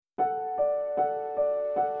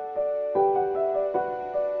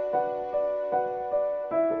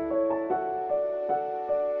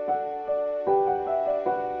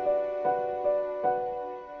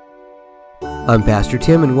I'm Pastor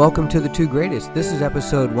Tim, and welcome to The Two Greatest. This is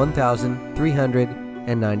episode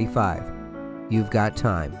 1395. You've got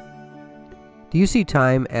time. Do you see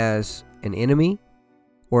time as an enemy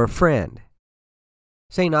or a friend?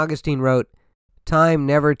 St. Augustine wrote, "Time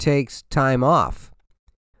never takes time off."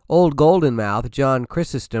 Old Golden Mouth, John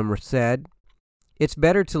Chrysostom, said, "It's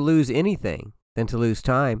better to lose anything than to lose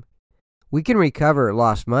time. We can recover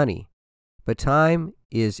lost money, but time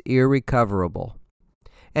is irrecoverable."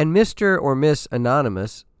 And Mr. or Miss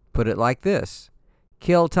Anonymous put it like this: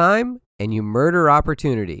 "Kill time and you murder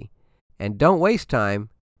opportunity. And don't waste time.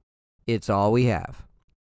 It's all we have."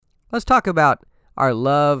 Let's talk about our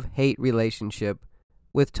love-hate relationship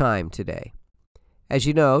with time today. As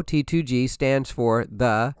you know, T2G stands for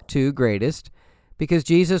The Two Greatest, because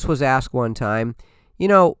Jesus was asked one time,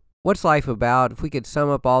 what's life about? If we could sum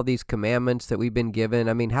up all these commandments that we've been given,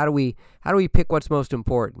 how do we pick what's most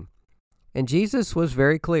important? And Jesus was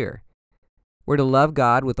very clear. We're to love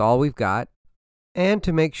God with all we've got, and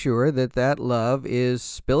to make sure that that love is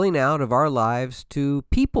spilling out of our lives to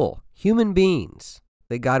people, human beings,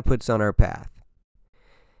 that God puts on our path.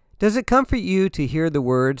 Does it comfort you to hear the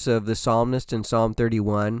words of the psalmist in Psalm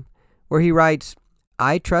 31, where he writes,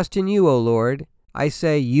 "I trust in you, O Lord. I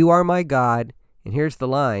say, you are my God." And here's the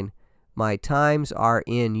line, "My times are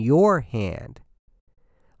in your hand."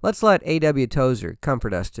 Let's let A.W. Tozer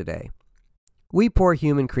comfort us today. We poor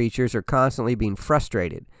human creatures are constantly being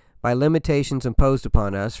frustrated by limitations imposed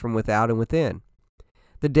upon us from without and within.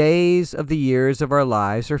 The days of the years of our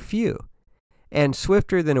lives are few, and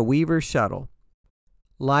swifter than a weaver's shuttle.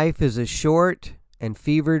 Life is a short and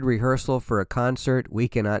fevered rehearsal for a concert we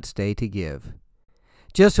cannot stay to give.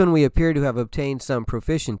 Just when we appear to have obtained some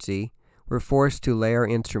proficiency, we're forced to lay our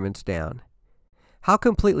instruments down. How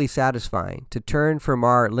completely satisfying to turn from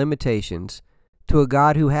our limitations to a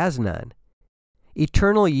God who has none.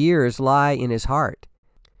 Eternal years lie in his heart.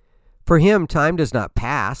 For him, time does not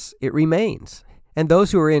pass, it remains. And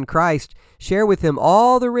those who are in Christ share with him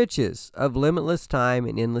all the riches of limitless time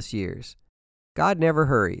and endless years. God never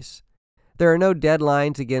hurries. There are no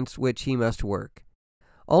deadlines against which he must work.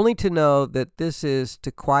 Only to know that this is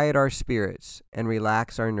to quiet our spirits and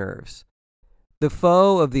relax our nerves. The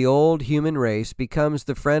foe of the old human race becomes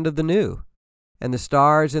the friend of the new, and the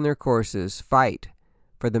stars in their courses fight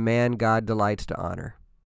for the man God delights to honor.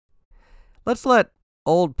 Let's let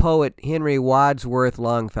old poet Henry Wadsworth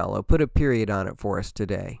Longfellow put a period on it for us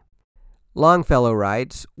today. Longfellow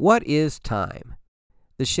writes, "What is time?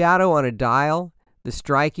 The shadow on a dial, the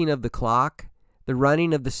striking of the clock, the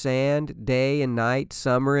running of the sand, day and night,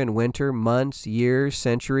 summer and winter, months, years,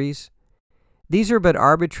 centuries. These are but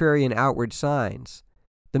arbitrary and outward signs,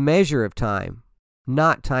 the measure of time,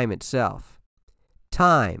 not time itself.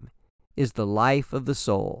 Time is the life of the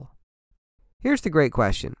soul." Here's the great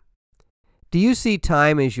question. Do you see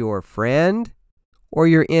time as your friend or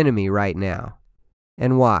your enemy right now?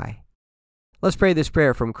 And why? Let's pray this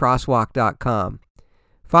prayer from crosswalk.com.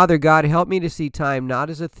 Father God, help me to see time not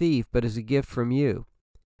as a thief, but as a gift from you.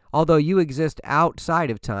 Although you exist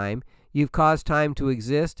outside of time, you've caused time to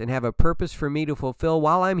exist and have a purpose for me to fulfill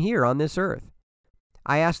while I'm here on this earth.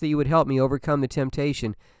 I ask that you would help me overcome the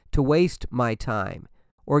temptation to waste my time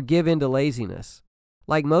or give in to laziness.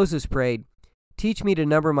 Like Moses prayed, "Teach me to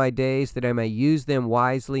number my days that I may use them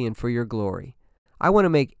wisely and for your glory." I want to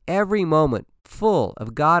make every moment full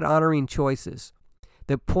of God-honoring choices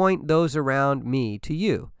that point those around me to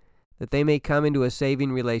you, that they may come into a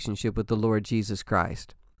saving relationship with the Lord Jesus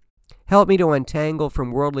Christ. Help me to untangle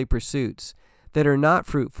from worldly pursuits that are not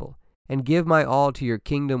fruitful and give my all to your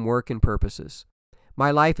kingdom work and purposes.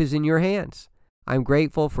 My life is in your hands. I'm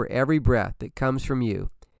grateful for every breath that comes from you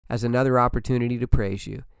as another opportunity to praise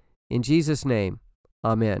you. In Jesus' name,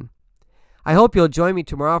 amen. I hope you'll join me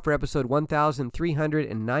tomorrow for episode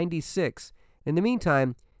 1396. In the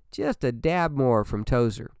meantime, just a dab more from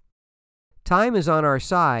Tozer. Time is on our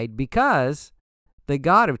side because the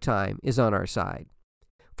God of time is on our side.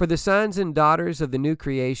 For the sons and daughters of the new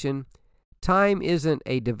creation, time isn't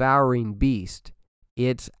a devouring beast.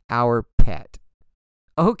 It's our pet.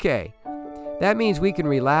 Okay, that means we can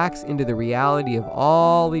relax into the reality of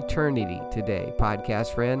all eternity today,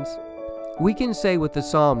 podcast friends. We can say with the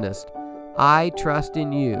psalmist, "I trust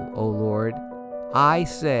in you, O Lord. I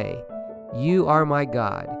say, you are my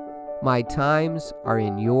God. My times are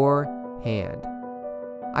in your hand."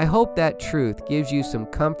 I hope that truth gives you some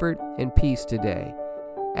comfort and peace today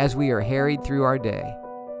as we are harried through our day.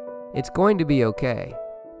 It's going to be okay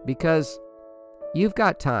because you've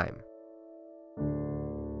got time.